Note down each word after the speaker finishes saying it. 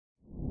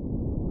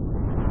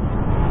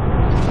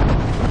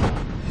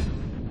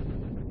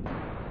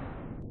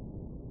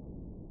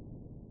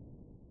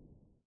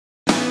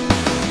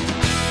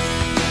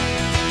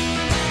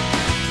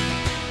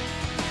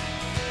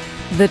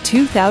The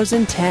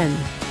 2010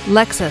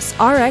 Lexus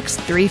RX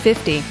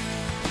 350.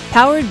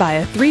 Powered by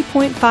a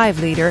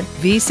 3.5-liter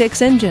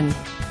V6 engine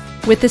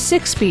with a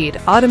 6-speed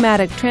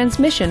automatic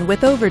transmission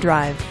with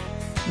overdrive.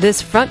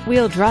 This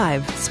front-wheel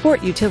drive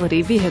sport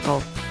utility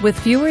vehicle with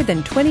fewer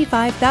than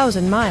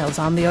 25,000 miles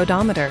on the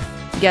odometer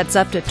gets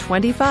up to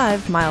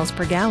 25 miles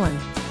per gallon.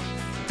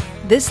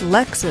 This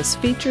Lexus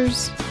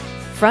features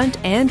front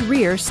and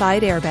rear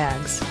side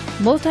airbags,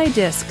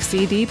 multi-disc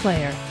CD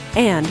player,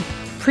 and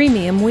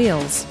premium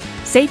wheels.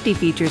 Safety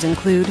features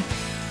include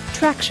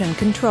traction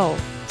control,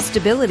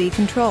 stability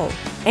control,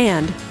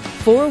 and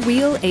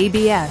 4-wheel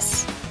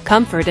ABS.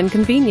 Comfort and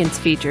convenience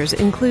features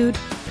include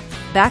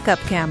backup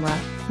camera,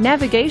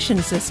 navigation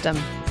system,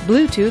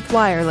 Bluetooth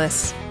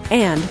wireless,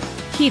 and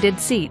heated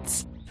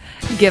seats.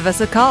 Give us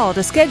a call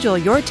to schedule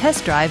your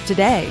test drive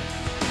today.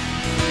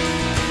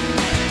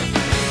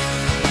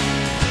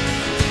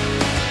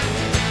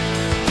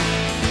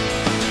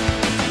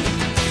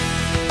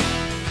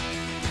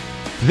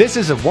 This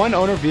is a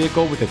one-owner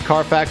vehicle with a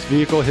Carfax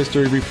Vehicle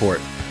History Report.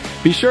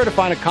 Be sure to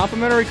find a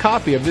complimentary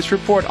copy of this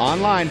report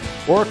online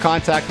or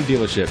contact the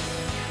dealership.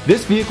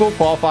 This vehicle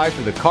qualifies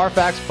for the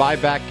Carfax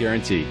Buyback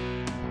Guarantee.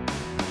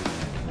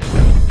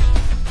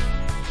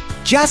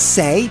 Just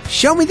say,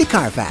 "Show me the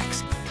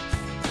Carfax."